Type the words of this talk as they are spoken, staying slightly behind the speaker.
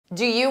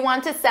Do you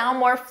want to sound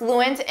more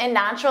fluent and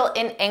natural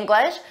in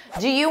English?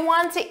 Do you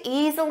want to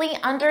easily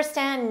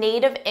understand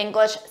native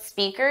English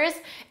speakers?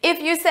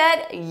 If you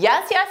said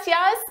yes, yes,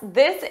 yes,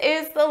 this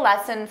is the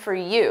lesson for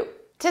you.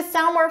 To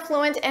sound more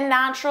fluent and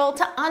natural,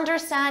 to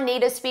understand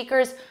native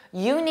speakers,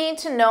 you need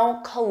to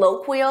know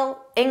colloquial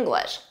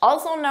English,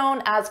 also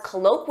known as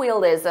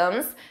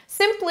colloquialisms,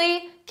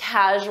 simply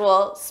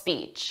casual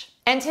speech.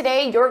 And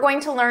today you're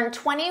going to learn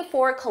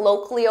 24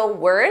 colloquial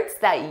words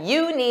that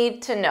you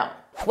need to know.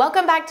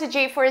 Welcome back to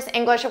JForrest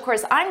English. Of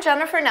course, I'm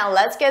Jennifer. Now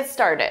let's get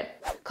started.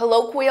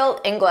 Colloquial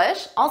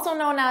English, also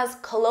known as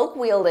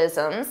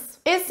colloquialisms,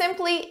 is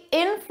simply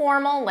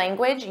informal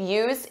language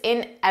used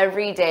in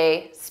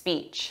everyday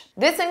speech.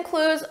 This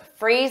includes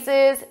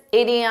phrases,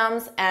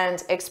 idioms,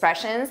 and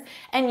expressions,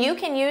 and you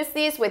can use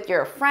these with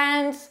your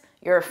friends,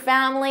 your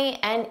family,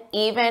 and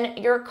even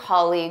your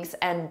colleagues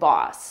and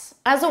boss.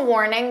 As a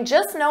warning,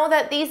 just know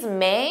that these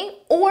may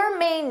or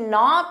may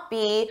not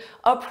be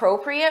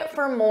appropriate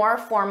for more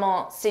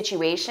formal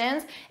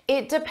situations.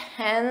 It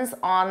depends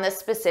on the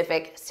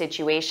specific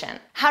situation.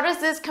 How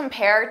does this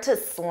compare to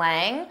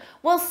slang?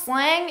 Well,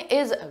 slang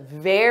is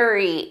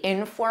very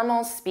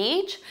informal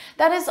speech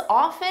that is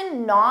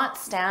often not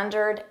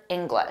standard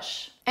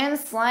English. And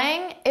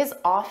slang is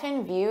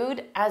often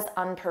viewed as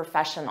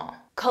unprofessional.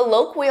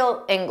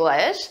 Colloquial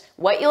English,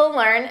 what you'll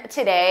learn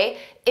today,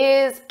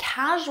 is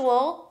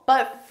casual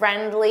but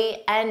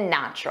friendly and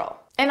natural.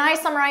 And I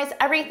summarize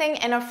everything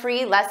in a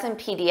free lesson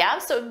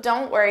PDF, so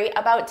don't worry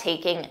about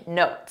taking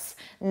notes.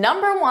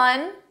 Number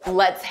one,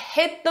 let's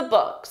hit the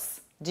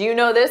books. Do you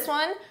know this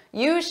one?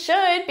 You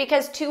should,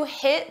 because to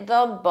hit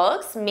the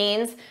books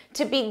means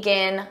to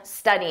begin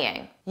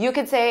studying. You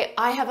could say,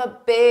 I have a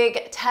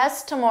big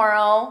test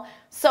tomorrow,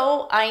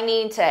 so I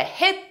need to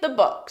hit the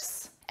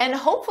books. And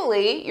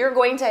hopefully you're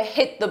going to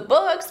hit the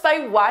books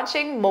by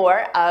watching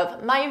more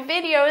of my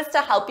videos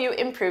to help you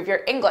improve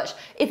your English.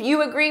 If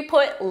you agree,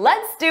 put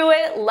let's do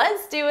it,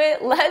 let's do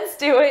it, let's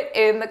do it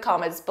in the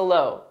comments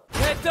below.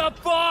 Hit the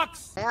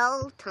books!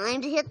 Well,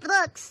 time to hit the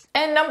books.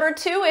 And number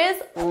two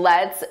is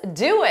let's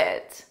do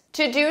it.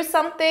 To do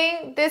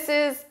something, this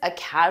is a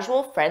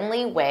casual,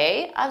 friendly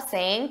way of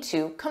saying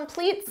to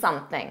complete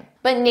something.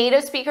 But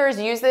native speakers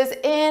use this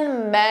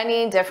in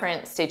many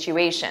different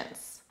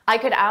situations. I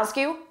could ask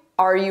you,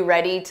 are you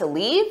ready to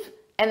leave?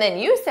 And then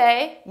you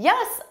say,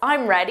 yes,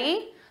 I'm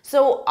ready.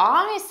 So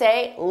I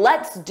say,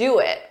 let's do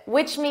it,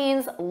 which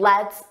means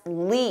let's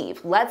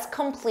leave. Let's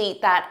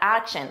complete that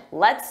action.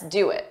 Let's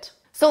do it.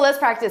 So let's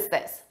practice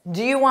this.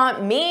 Do you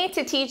want me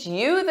to teach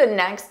you the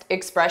next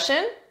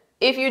expression?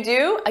 If you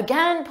do,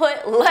 again,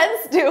 put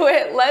let's do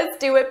it, let's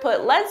do it,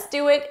 put let's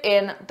do it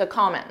in the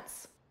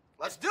comments.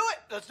 Let's do it!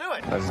 Let's do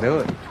it! Let's do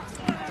it.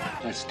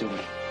 Let's do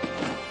it.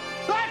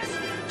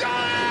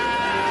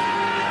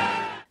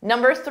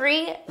 Number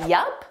three,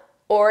 yup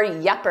or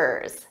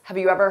yuppers. Have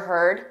you ever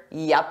heard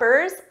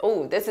yuppers?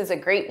 Oh, this is a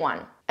great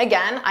one.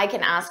 Again, I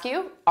can ask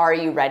you, are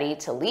you ready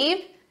to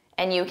leave?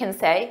 And you can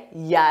say,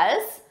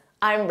 yes,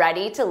 I'm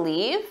ready to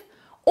leave.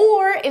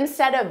 Or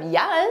instead of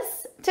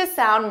yes, to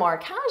sound more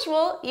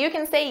casual, you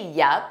can say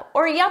yup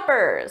or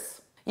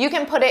yuppers. You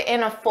can put it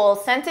in a full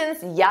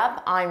sentence,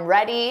 yup, I'm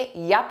ready,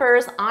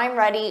 yuppers, I'm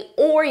ready,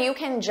 or you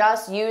can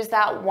just use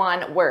that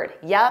one word,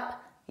 yup,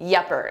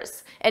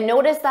 yuppers. And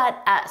notice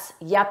that S,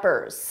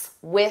 yuppers,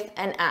 with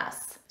an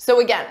S.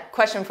 So again,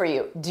 question for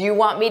you. Do you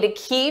want me to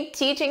keep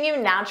teaching you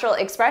natural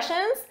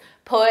expressions?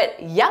 Put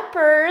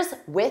yuppers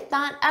with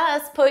that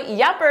S, put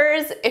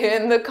yuppers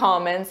in the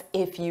comments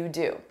if you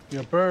do.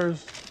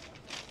 Yuppers.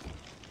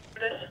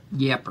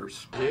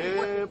 Yuppers.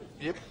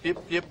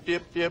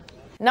 Yep.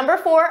 Number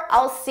four,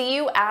 I'll see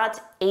you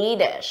at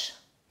 8-ish.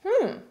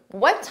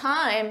 What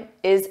time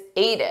is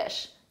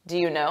 8-ish? Do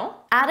you know?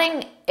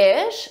 Adding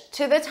ish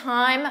to the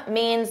time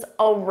means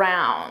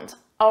around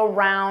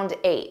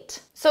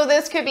 8. So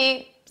this could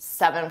be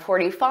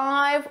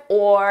 7:45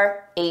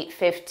 or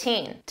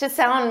 8:15. To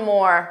sound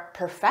more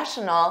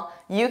professional,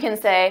 you can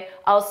say,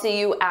 I'll see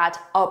you at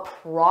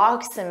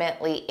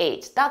approximately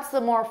 8. That's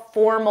the more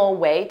formal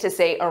way to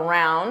say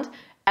around,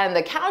 and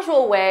the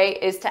casual way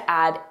is to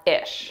add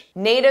ish.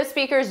 Native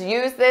speakers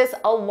use this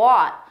a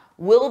lot.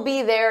 We'll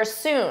be there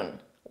soon.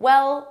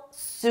 Well,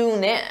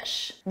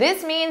 soonish.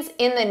 This means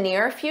in the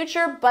near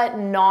future, but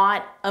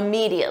not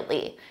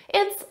immediately.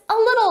 It's a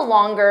little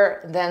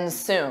longer than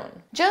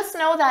soon. Just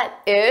know that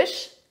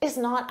ish is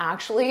not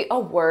actually a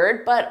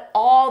word, but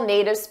all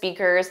native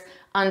speakers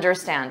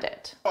understand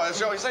it.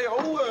 Shall we say,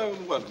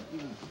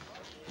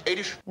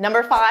 8-ish?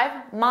 Number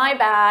 5, my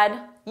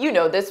bad. You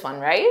know this one,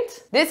 right?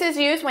 This is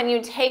used when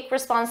you take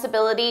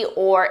responsibility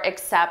or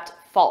accept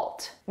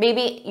fault.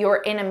 Maybe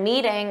you're in a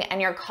meeting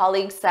and your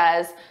colleague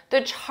says,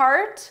 the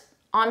chart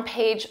on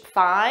page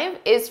 5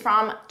 is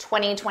from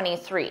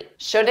 2023.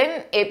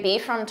 Shouldn't it be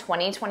from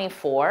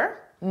 2024?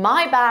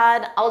 My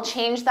bad, I'll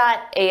change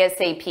that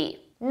ASAP.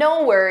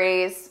 No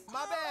worries.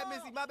 My bad,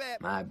 Missy, my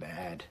bad. My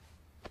bad.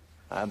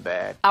 I'm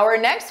bad. Our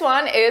next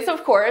one is,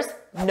 of course,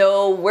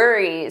 no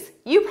worries.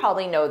 You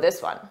probably know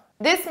this one.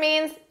 This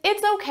means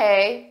it's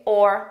okay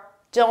or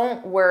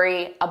Don't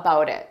worry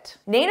about it.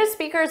 Native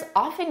speakers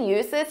often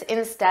use this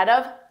instead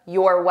of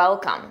you're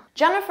welcome.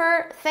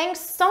 Jennifer, thanks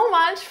so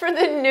much for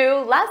the new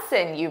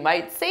lesson. You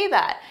might say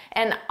that.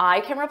 And I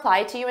can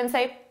reply to you and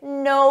say,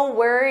 no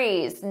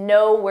worries,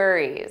 no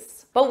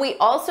worries. But we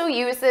also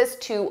use this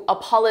to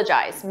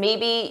apologize.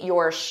 Maybe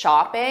you're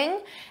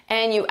shopping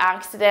and you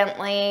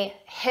accidentally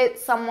hit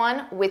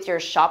someone with your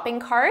shopping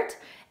cart,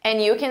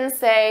 and you can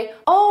say,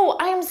 oh,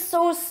 I'm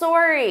so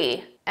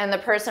sorry. And the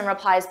person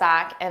replies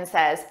back and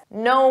says,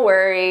 no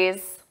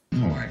worries.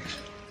 No worries.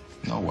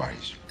 No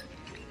worries.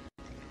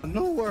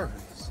 No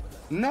worries.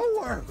 No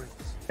worries.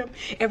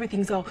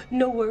 Everything's all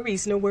no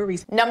worries, no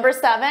worries. Number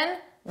 7,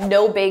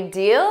 no big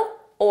deal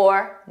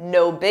or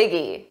no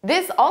biggie.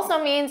 This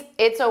also means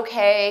it's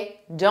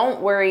okay,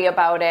 don't worry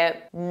about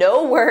it,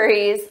 no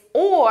worries,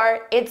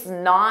 or it's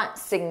not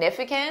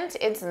significant,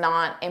 it's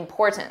not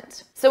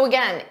important. So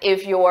again,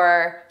 if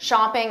you're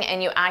shopping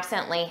and you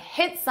accidentally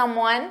hit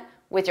someone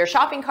with your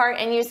shopping cart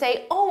and you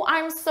say, oh,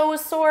 I'm so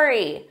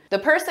sorry, the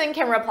person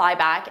can reply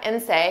back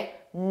and say,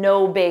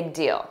 no big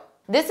deal.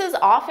 This is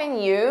often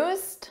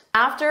used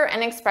after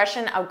an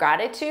expression of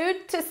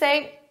gratitude to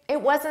say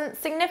it wasn't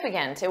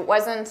significant, it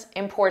wasn't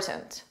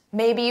important.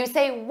 Maybe you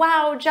say,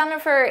 wow,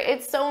 Jennifer,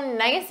 it's so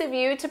nice of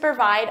you to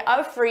provide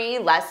a free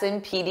lesson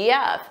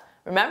PDF.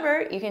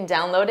 Remember, you can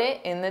download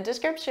it in the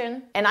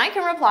description. And I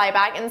can reply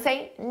back and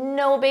say,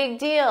 no big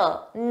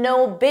deal,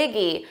 no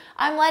biggie.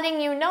 I'm letting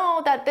you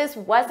know that this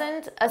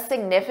wasn't a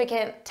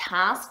significant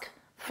task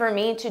for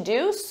me to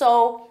do,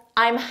 so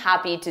I'm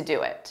happy to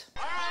do it.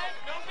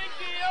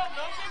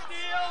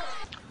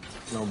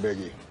 No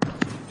biggie.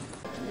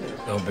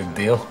 No big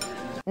deal.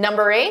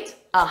 Number 8,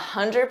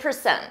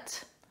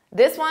 100%.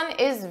 This one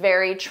is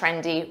very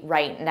trendy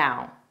right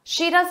now.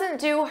 She doesn't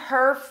do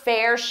her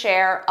fair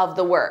share of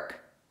the work.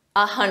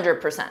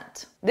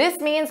 100%.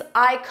 This means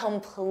I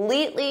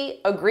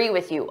completely agree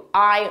with you.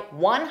 I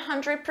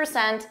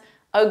 100%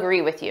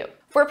 agree with you.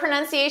 For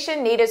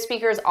pronunciation, native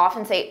speakers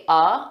often say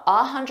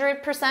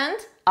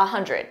 100%,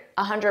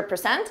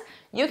 100%.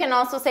 You can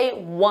also say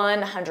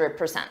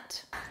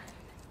 100%.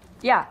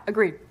 Yeah,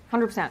 agreed.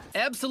 100%.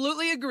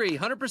 Absolutely agree.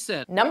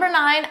 100%. Number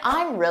 9,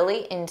 I'm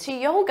really into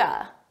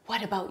yoga.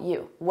 What about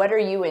you? What are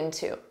you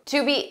into?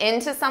 To be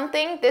into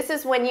something, this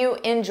is when you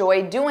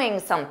enjoy doing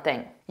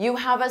something. You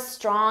have a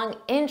strong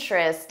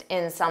interest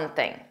in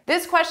something.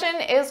 This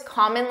question is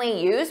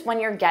commonly used when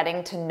you're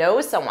getting to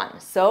know someone.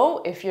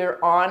 So if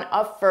you're on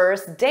a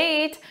first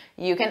date,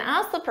 you can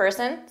ask the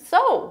person,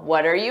 so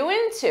what are you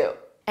into?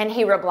 And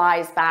he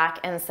replies back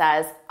and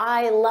says,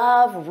 I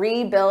love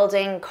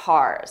rebuilding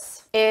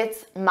cars.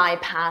 It's my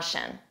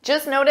passion.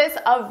 Just notice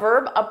a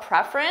verb of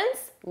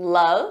preference,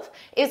 love,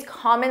 is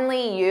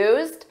commonly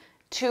used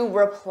to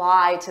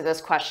reply to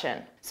this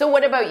question. So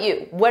what about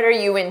you? What are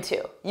you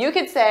into? You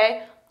could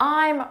say,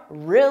 I'm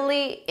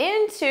really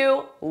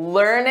into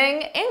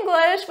learning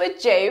English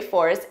with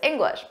JForrest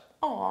English.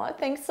 Aw,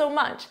 thanks so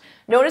much.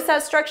 Notice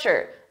that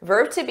structure.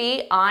 Verb to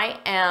be, I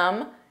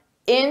am,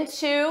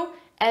 into,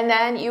 and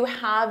then you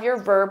have your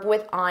verb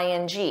with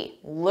ing,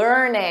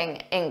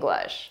 learning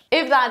English.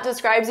 If that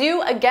describes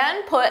you,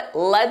 again, put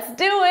let's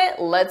do it,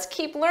 let's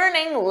keep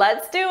learning,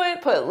 let's do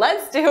it, put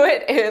let's do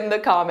it in the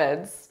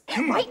comments.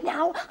 Right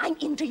now, I'm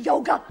into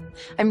yoga.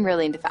 I'm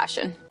really into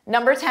fashion.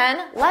 Number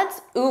 10,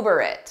 let's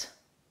Uber it.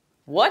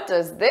 What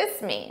does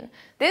this mean?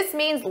 This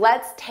means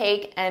let's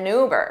take an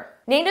Uber.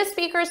 Native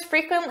speakers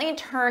frequently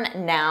turn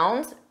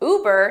nouns,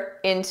 Uber,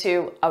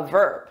 into a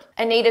verb.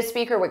 A native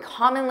speaker would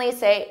commonly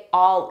say,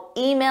 I'll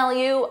email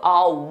you,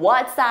 I'll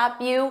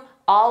WhatsApp you,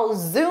 I'll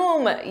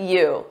Zoom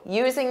you,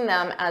 using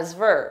them as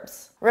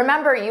verbs.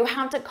 Remember, you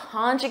have to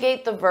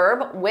conjugate the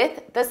verb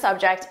with the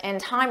subject and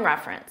time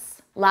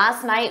reference.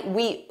 Last night,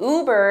 we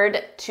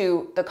Ubered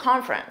to the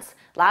conference.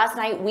 Last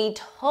night, we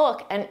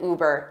took an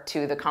Uber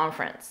to the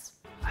conference.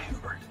 I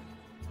Ubered.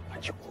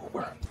 What'd you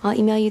Uber? I'll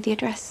email you the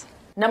address.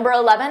 Number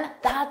 11,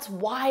 that's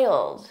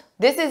wild.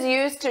 This is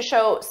used to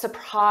show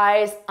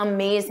surprise,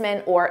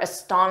 amazement, or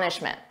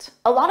astonishment.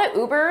 A lot of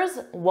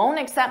Ubers won't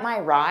accept my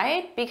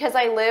ride because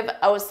I live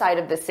outside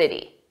of the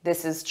city.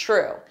 This is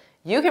true.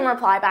 You can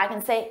reply back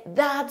and say,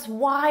 that's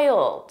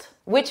wild,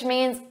 which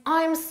means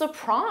I'm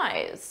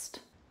surprised.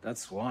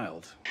 That's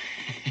wild.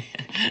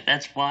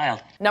 That's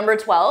wild. Number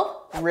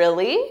 12,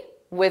 really?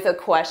 With a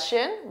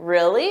question,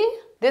 really?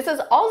 This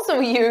is also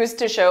used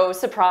to show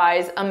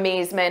surprise,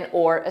 amazement,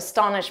 or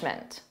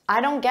astonishment.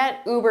 I don't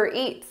get Uber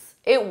Eats.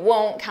 It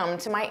won't come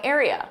to my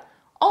area.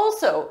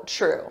 Also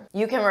true.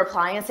 You can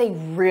reply and say,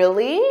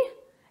 really?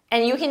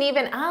 And you can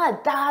even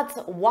add, that's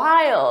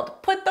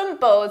wild. Put them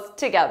both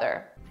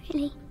together.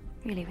 Really?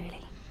 Really,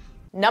 really.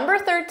 Number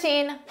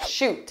 13,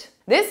 shoot.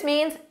 This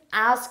means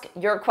ask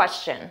your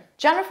question.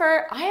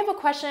 Jennifer, I have a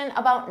question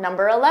about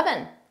number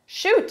 11.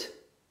 Shoot.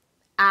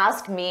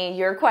 Ask me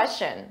your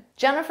question.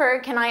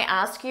 Jennifer, can I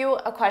ask you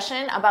a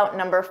question about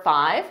number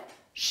 5?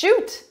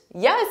 Shoot.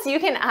 Yes, you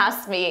can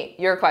ask me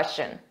your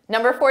question.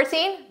 Number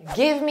 14,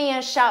 give me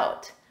a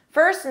shout.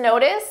 First,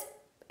 notice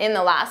in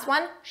the last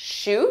one,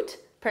 shoot,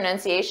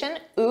 pronunciation,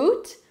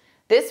 oot.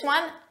 This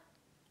one,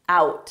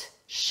 out,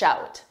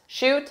 shout,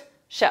 shoot,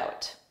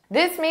 shout.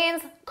 This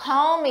means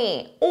call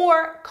me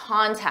or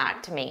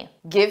contact me.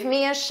 Give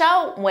me a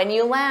shout when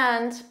you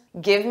land.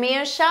 Give me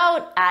a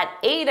shout at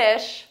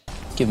 8-ish.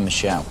 Give him a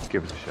shout.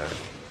 Give us a shout.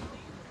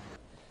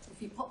 If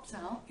he pops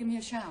out, give me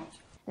a shout.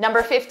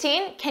 Number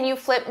 15, can you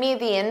flip me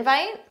the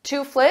invite?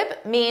 To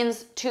flip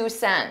means to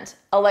send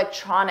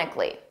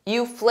electronically.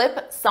 You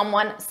flip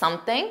someone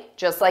something,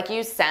 just like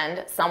you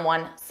send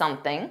someone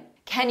something.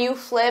 Can you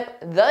flip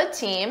the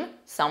team,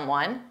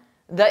 someone,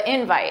 the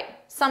invite,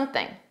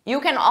 something? You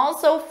can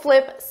also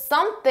flip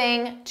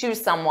something to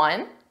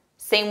someone.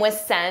 Same with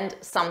send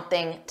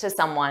something to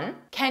someone.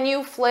 Can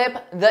you flip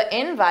the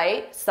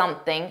invite,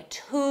 something,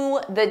 to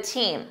the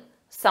team,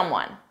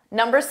 someone?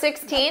 Number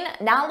 16,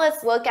 now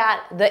let's look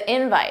at the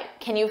invite.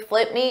 Can you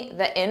flip me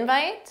the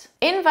invite?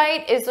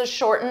 Invite is a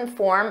shortened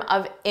form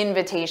of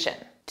invitation.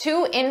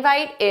 To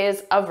invite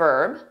is a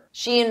verb.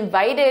 She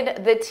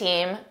invited the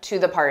team to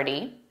the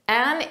party.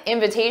 An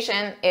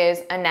invitation is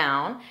a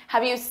noun.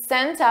 Have you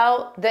sent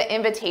out the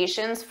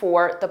invitations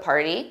for the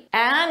party?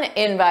 An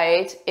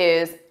invite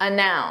is a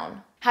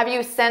noun. Have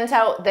you sent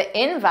out the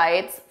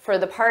invites for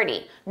the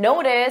party?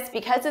 Notice,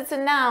 because it's a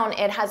noun,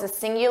 it has a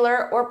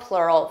singular or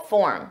plural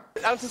form.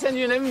 I have to send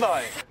you an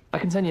invite. I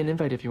can send you an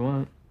invite if you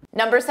want.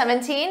 Number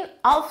 17,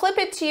 I'll flip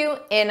it to you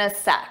in a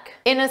sec.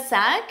 In a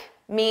sec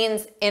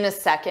means in a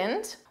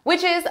second,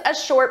 which is a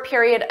short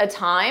period of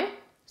time,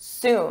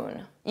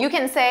 soon. You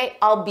can say,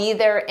 I'll be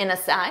there in a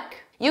sec.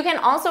 You can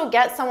also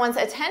get someone's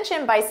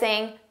attention by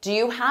saying, do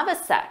you have a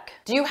sec?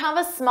 Do you have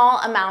a small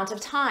amount of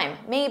time?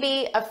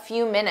 Maybe a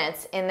few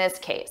minutes in this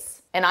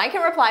case. And I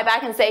can reply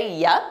back and say,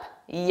 yep,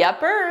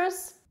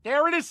 yepers.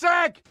 Here in a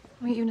sec.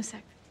 Wait you in a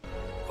sec.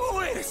 Oh,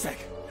 wait a sec.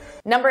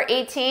 Number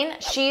 18,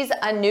 she's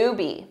a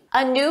newbie.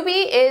 A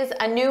newbie is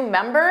a new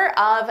member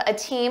of a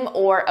team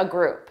or a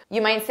group.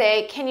 You might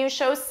say, can you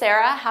show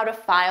Sarah how to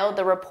file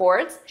the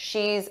reports?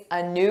 She's a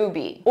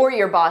newbie. Or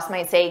your boss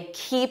might say,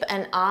 keep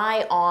an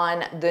eye on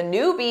the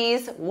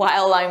newbies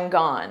while I'm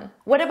gone.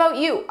 What about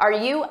you? Are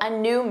you a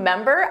new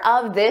member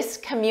of this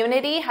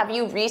community? Have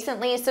you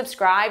recently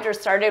subscribed or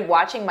started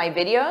watching my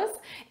videos?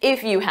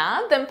 If you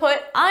have, then put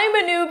I'm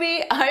a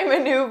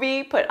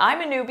newbie, put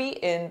I'm a newbie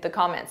in the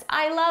comments.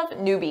 I love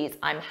newbies.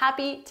 I'm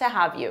happy to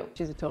have you.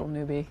 She's a total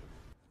newbie.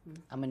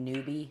 I'm a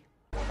newbie.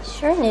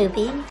 Sure,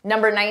 newbie.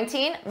 Number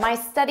 19, my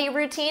study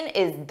routine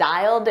is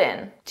dialed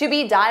in. To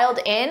be dialed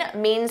in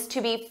means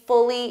to be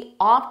fully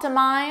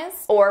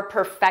optimized or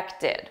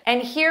perfected.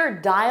 And here,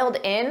 dialed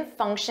in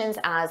functions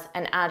as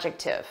an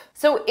adjective.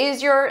 So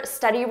is your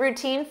study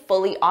routine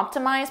fully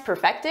optimized,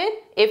 perfected?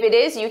 If it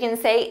is, you can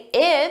say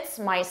it's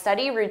my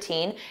study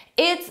routine.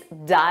 It's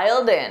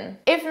dialed in.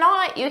 If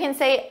not, you can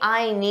say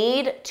I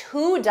need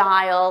to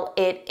dial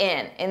it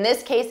in. In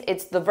this case,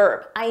 it's the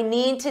verb. I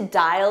need to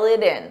dial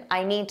it in.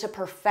 I need to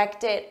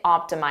perfect it,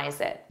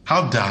 optimize it.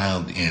 How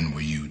dialed in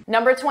were you?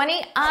 Number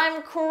 20,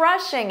 I'm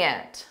crushing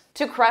it.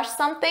 To crush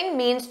something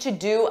means to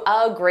do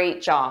a great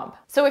job.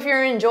 So if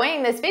you're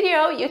enjoying this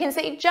video, you can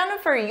say,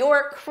 Jennifer,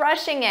 you're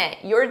crushing it.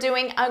 You're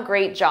doing a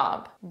great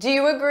job. Do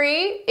you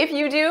agree? If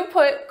you do,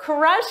 put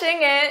crushing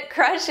it,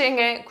 crushing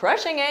it,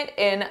 crushing it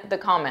in the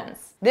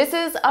comments. This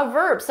is a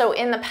verb. So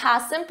in the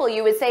past simple,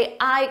 you would say,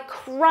 I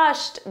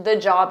crushed the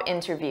job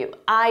interview.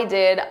 I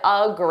did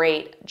a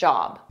great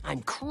job.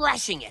 I'm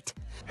crushing it.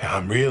 Yeah,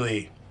 I'm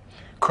really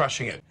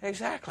crushing it.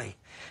 Exactly.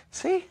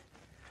 See?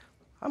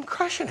 I'm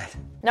crushing it.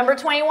 Number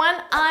 21,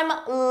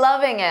 I'm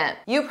loving it.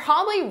 You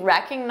probably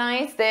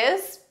recognize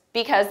this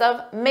because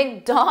of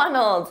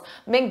McDonald's.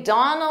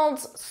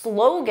 McDonald's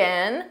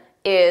slogan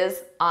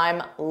is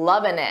I'm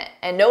loving it.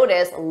 And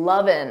notice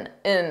lovin'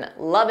 in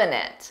loving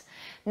it.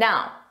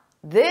 Now,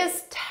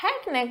 this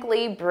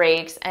technically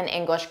breaks an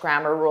English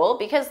grammar rule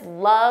because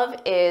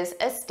love is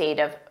a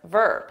stative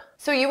verb.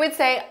 So you would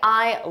say,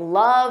 I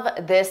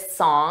love this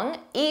song,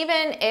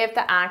 even if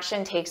the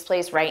action takes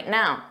place right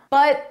now.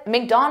 But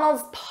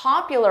McDonald's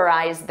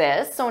popularized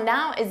this, so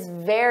now it's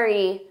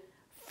very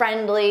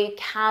friendly,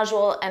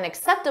 casual, and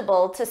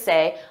acceptable to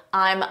say,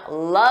 I'm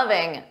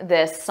loving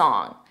this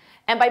song.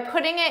 And by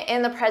putting it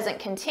in the present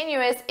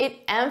continuous,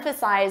 it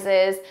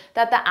emphasizes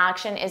that the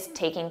action is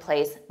taking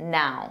place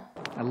now.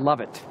 I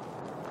love it.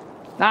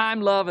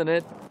 I'm loving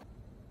it.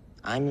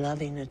 I'm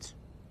loving it.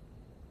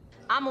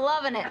 I'm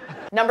loving it.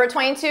 Number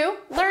 22,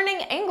 learning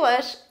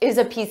English is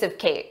a piece of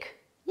cake.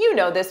 You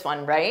know this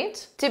one,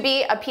 right? To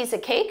be a piece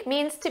of cake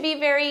means to be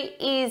very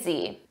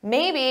easy.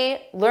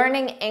 Maybe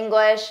learning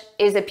English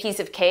is a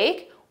piece of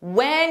cake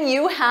when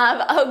you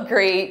have a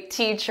great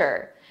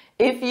teacher.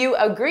 If you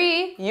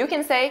agree, you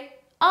can say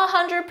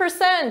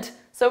 100%.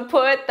 So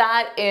put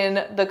that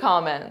in the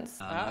comments.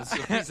 It's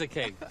a piece of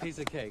cake. Piece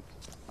of cake.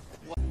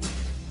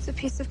 It's a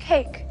piece of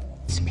cake.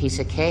 It's a piece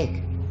of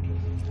cake.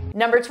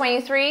 Number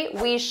 23,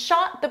 we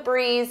shot the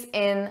breeze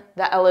in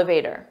the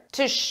elevator.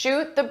 To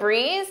shoot the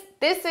breeze,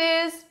 this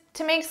is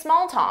to make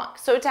small talk,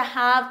 so to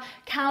have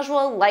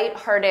casual,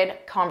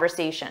 light-hearted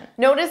conversation.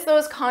 Notice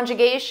those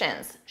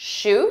conjugations,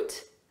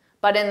 shoot,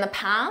 but in the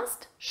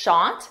past,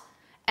 shot,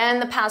 And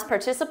the past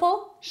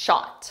participle,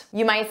 shot.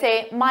 You might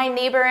say, my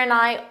neighbor and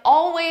I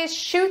always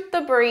shoot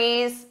the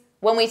breeze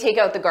when we take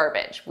out the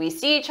garbage. We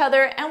see each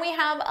other and we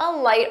have a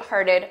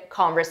light-hearted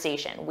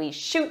conversation. We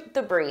shoot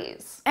the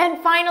breeze. And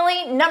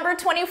finally, number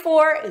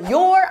 24,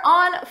 you're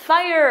on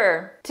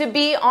fire. To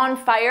be on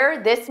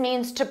fire, this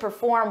means to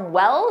perform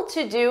well,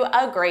 to do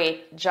a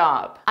great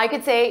job. I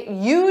could say,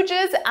 you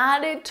just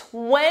added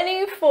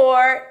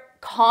 24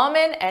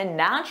 common and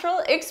natural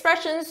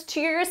expressions to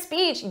your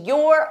speech.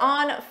 You're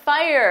on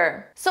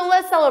fire. So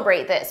let's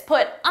celebrate this.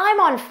 Put I'm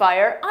on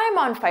fire, I'm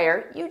on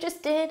fire. You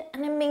just did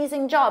an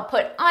amazing job.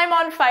 Put I'm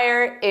on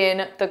fire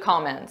in the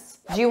comments.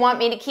 Do you want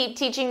me to keep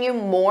teaching you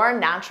more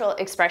natural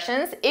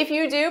expressions? If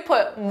you do,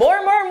 put more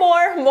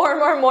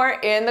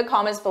in the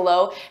comments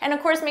below. And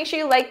of course, make sure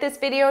you like this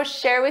video,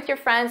 share with your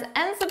friends,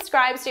 and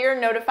subscribe so you're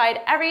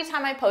notified every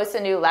time I post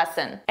a new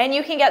lesson. And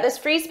you can get this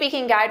free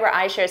speaking guide where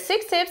I share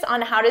 6 tips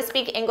on how to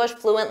speak English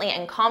fluently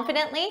and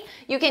confidently.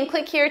 You can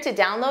click here to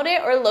download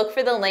it or look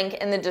for the link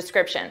in the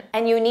description.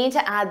 And you need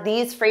to add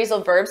these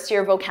phrasal verbs to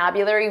your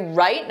vocabulary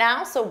right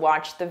now, so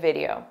watch the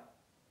video.